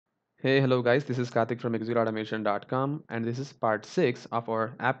Hey, hello guys, this is Karthik from executeautomation.com and this is part 6 of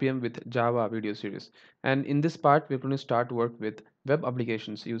our Appium with Java video series. And in this part, we're going to start work with web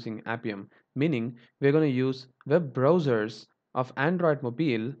applications using Appium, meaning we're going to use web browsers of Android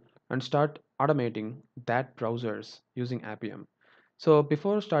mobile and start automating that browsers using Appium. So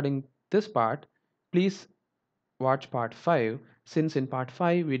before starting this part, please watch part 5 since in part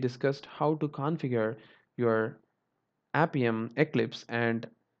 5 we discussed how to configure your Appium, Eclipse, and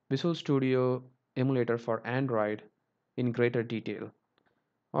Visual Studio emulator for Android in greater detail.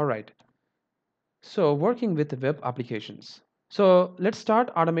 All right, so working with web applications. So let's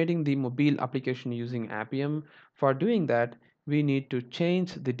start automating the mobile application using Appium. For doing that, we need to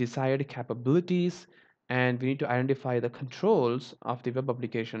change the desired capabilities and we need to identify the controls of the web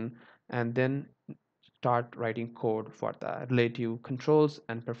application and then start writing code for the relative controls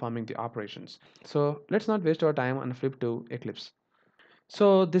and performing the operations. So let's not waste our time and flip to Eclipse.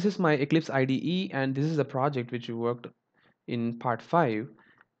 So this is my Eclipse IDE and this is a project which we worked in part 5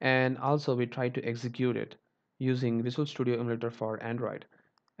 and also we tried to execute it using Visual Studio Emulator for Android.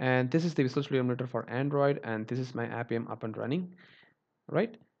 And this is the Visual Studio Emulator for Android and this is my Appium up and running,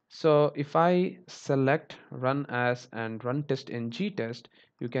 right? So if I select run as and run test ng test,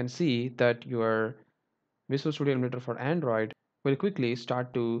 you can see that your Visual Studio Emulator for Android will quickly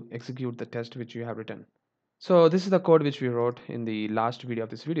start to execute the test which you have written. So this is the code which we wrote in the last video of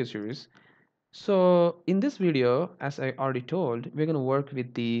this video series. So in this video, as I already told, we're going to work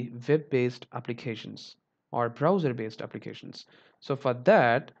with the web-based applications or browser-based applications. So for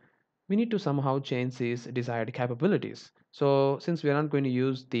that, we need to somehow change these desired capabilities. So since we're not going to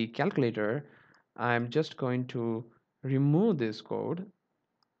use the calculator, I'm just going to remove this code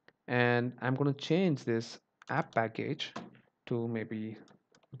and I'm going to change this app package to maybe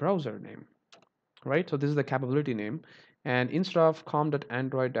browser name, right? So this is the capability name. And instead of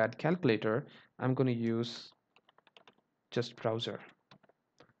com.android.calculator, I'm going to use just browser.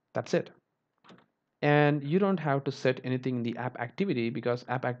 That's it. And you don't have to set anything in the app activity because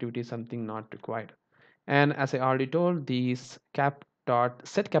app activity is something not required. And as I already told, these cap dot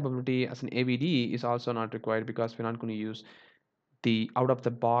set capability as an AVD is also not required because we're not going to use the out of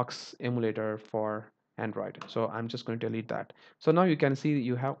the box emulator for Android. So I'm just going to delete that. So now you can see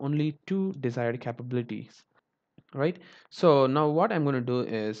you have only two desired capabilities, right? So now what I'm going to do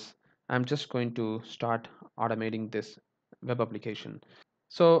is I'm just going to start automating this web application.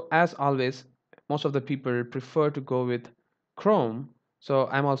 So as always, most of the people prefer to go with Chrome. So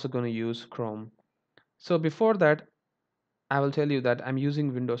I'm also going to use Chrome. So before that, I will tell you that I'm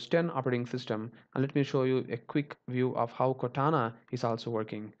using Windows 10 operating system and let me show you a quick view of how Cortana is also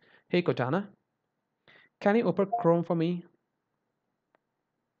working. Hey Cortana, can you open Chrome for me?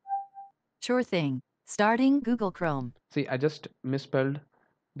 Sure thing. Starting Google Chrome. See, I just misspelled,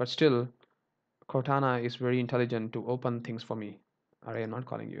 but still Cortana is very intelligent to open things for me. Alright, I'm not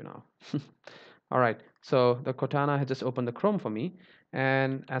calling you now. Alright, so the Cortana has just opened the Chrome for me.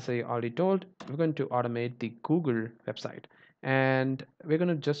 And as I already told, we're going to automate the Google website. And we're going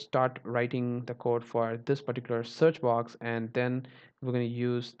to just start writing the code for this particular search box. And then we're going to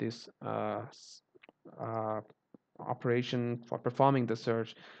use this uh, operation for performing the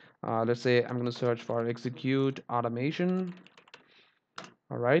search. Let's say I'm going to search for execute automation.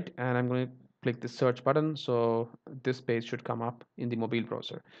 All right, and I'm going to click the search button. So this page should come up in the mobile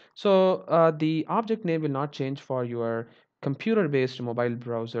browser. So the object name will not change for your computer-based mobile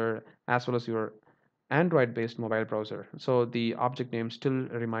browser as well as your Android-based mobile browser. So the object name still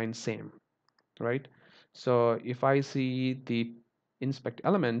remains same, right? So if I see the inspect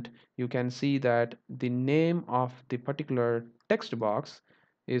element, you can see that the name of the particular text box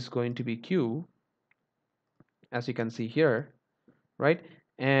is going to be Q, as you can see here, right?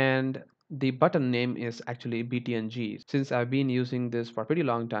 And the button name is actually BTNG. Since I've been using this for a pretty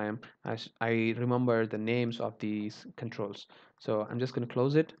long time, I remember the names of these controls. So I'm just going to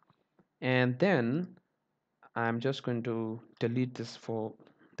close it. And then I'm just going to delete this full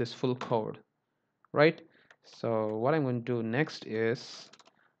code, right? So what I'm going to do next is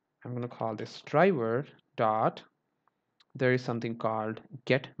I'm going to call this driver dot. There is something called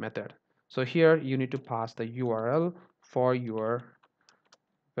get method. So here you need to pass the URL for your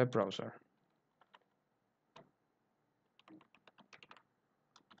web browser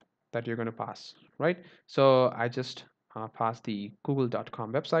that you're going to pass, right? So I just pass the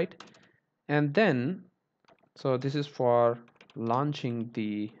google.com website. And then, so this is for launching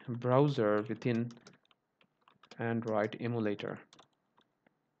the browser within Android emulator,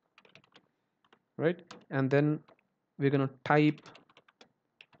 right? And then we're going to type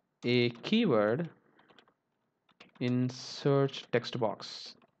a keyword in search text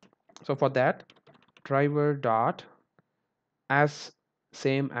box. So for that, driver dot as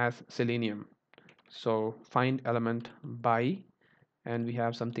same as Selenium. So find element by, and we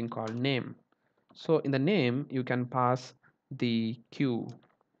have something called name. So in the name, you can pass the queue,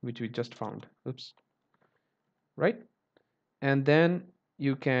 which we just found. Oops, right? And then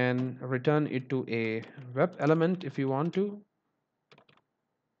you can return it to a web element if you want to,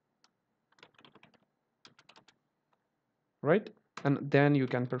 right? And then you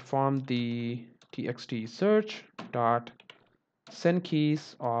can perform the txt search dot send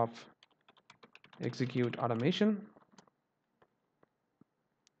keys of execute automation,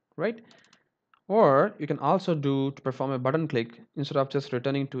 right? Or you can also do to perform a button click instead of just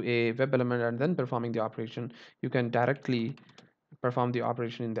returning to a web element and then performing the operation. You can directly perform the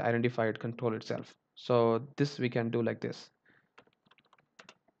operation in the identified control itself. So this we can do like this: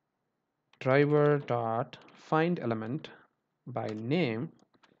 driver dot find element by name,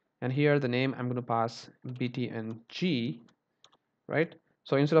 and here the name I'm going to pass btng, right?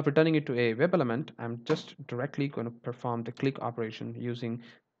 So instead of returning it to a web element, I'm just directly going to perform the click operation using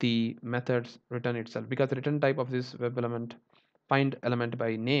the methods return itself, because the return type of this web element find element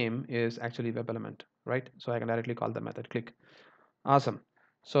by name is actually web element, right? So I can directly call the method click. Awesome.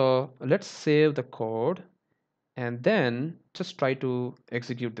 So let's save the code and then just try to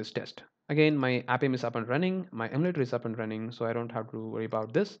execute this test. Again, my Appium is up and running, my emulator is up and running, so I don't have to worry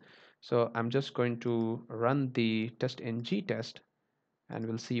about this. So I'm just going to run the test ng test and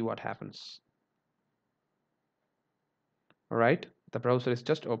we'll see what happens. All right, the browser is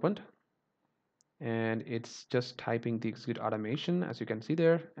just opened and it's just typing the execute automation, as you can see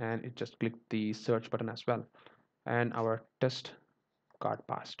there, and it just clicked the search button as well, and our test got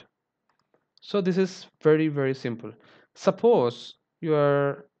passed. So this is very, very simple. Suppose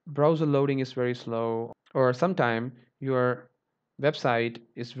your browser loading is very slow, or sometime your website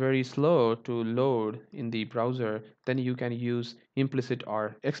is very slow to load in the browser, then you can use implicit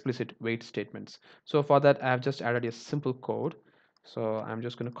or explicit wait statements. So for that, I have just added a simple code. So I'm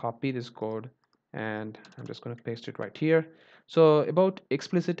just going to copy this code and I'm just going to paste it right here. So about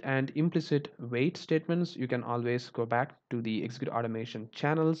explicit and implicit wait statements, you can always go back to the execute automation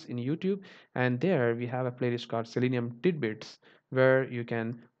channels in YouTube, and there we have a playlist called Selenium Tidbits, where you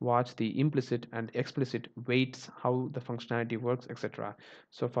can watch the implicit and explicit waits, how the functionality works, etc.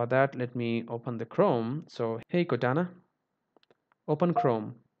 So for that, let me open the Chrome. So hey Cortana, open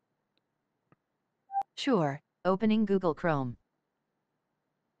Chrome. Sure. Opening Google Chrome.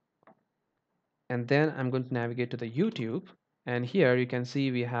 And then I'm going to navigate to the YouTube. And here you can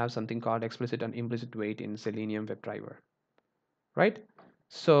see we have something called explicit and implicit wait in Selenium WebDriver, right?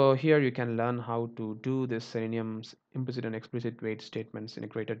 So here you can learn how to do this Selenium's implicit and explicit wait statements in a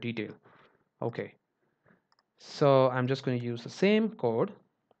greater detail. Okay, so I'm just going to use the same code,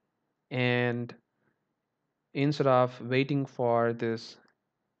 and instead of waiting for this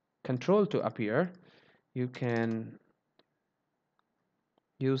control to appear, you can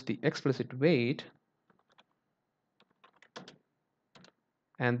use the explicit wait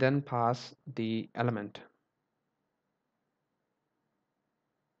and then pass the element,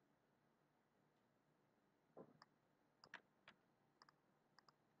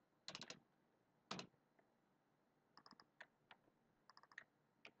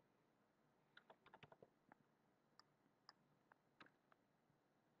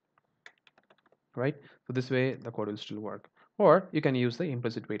 right? So this way the code will still work. Or you can use the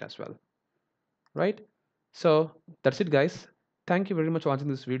implicit wait as well, right? So that's it, guys. Thank you very much for watching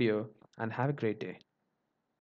this video and have a great day.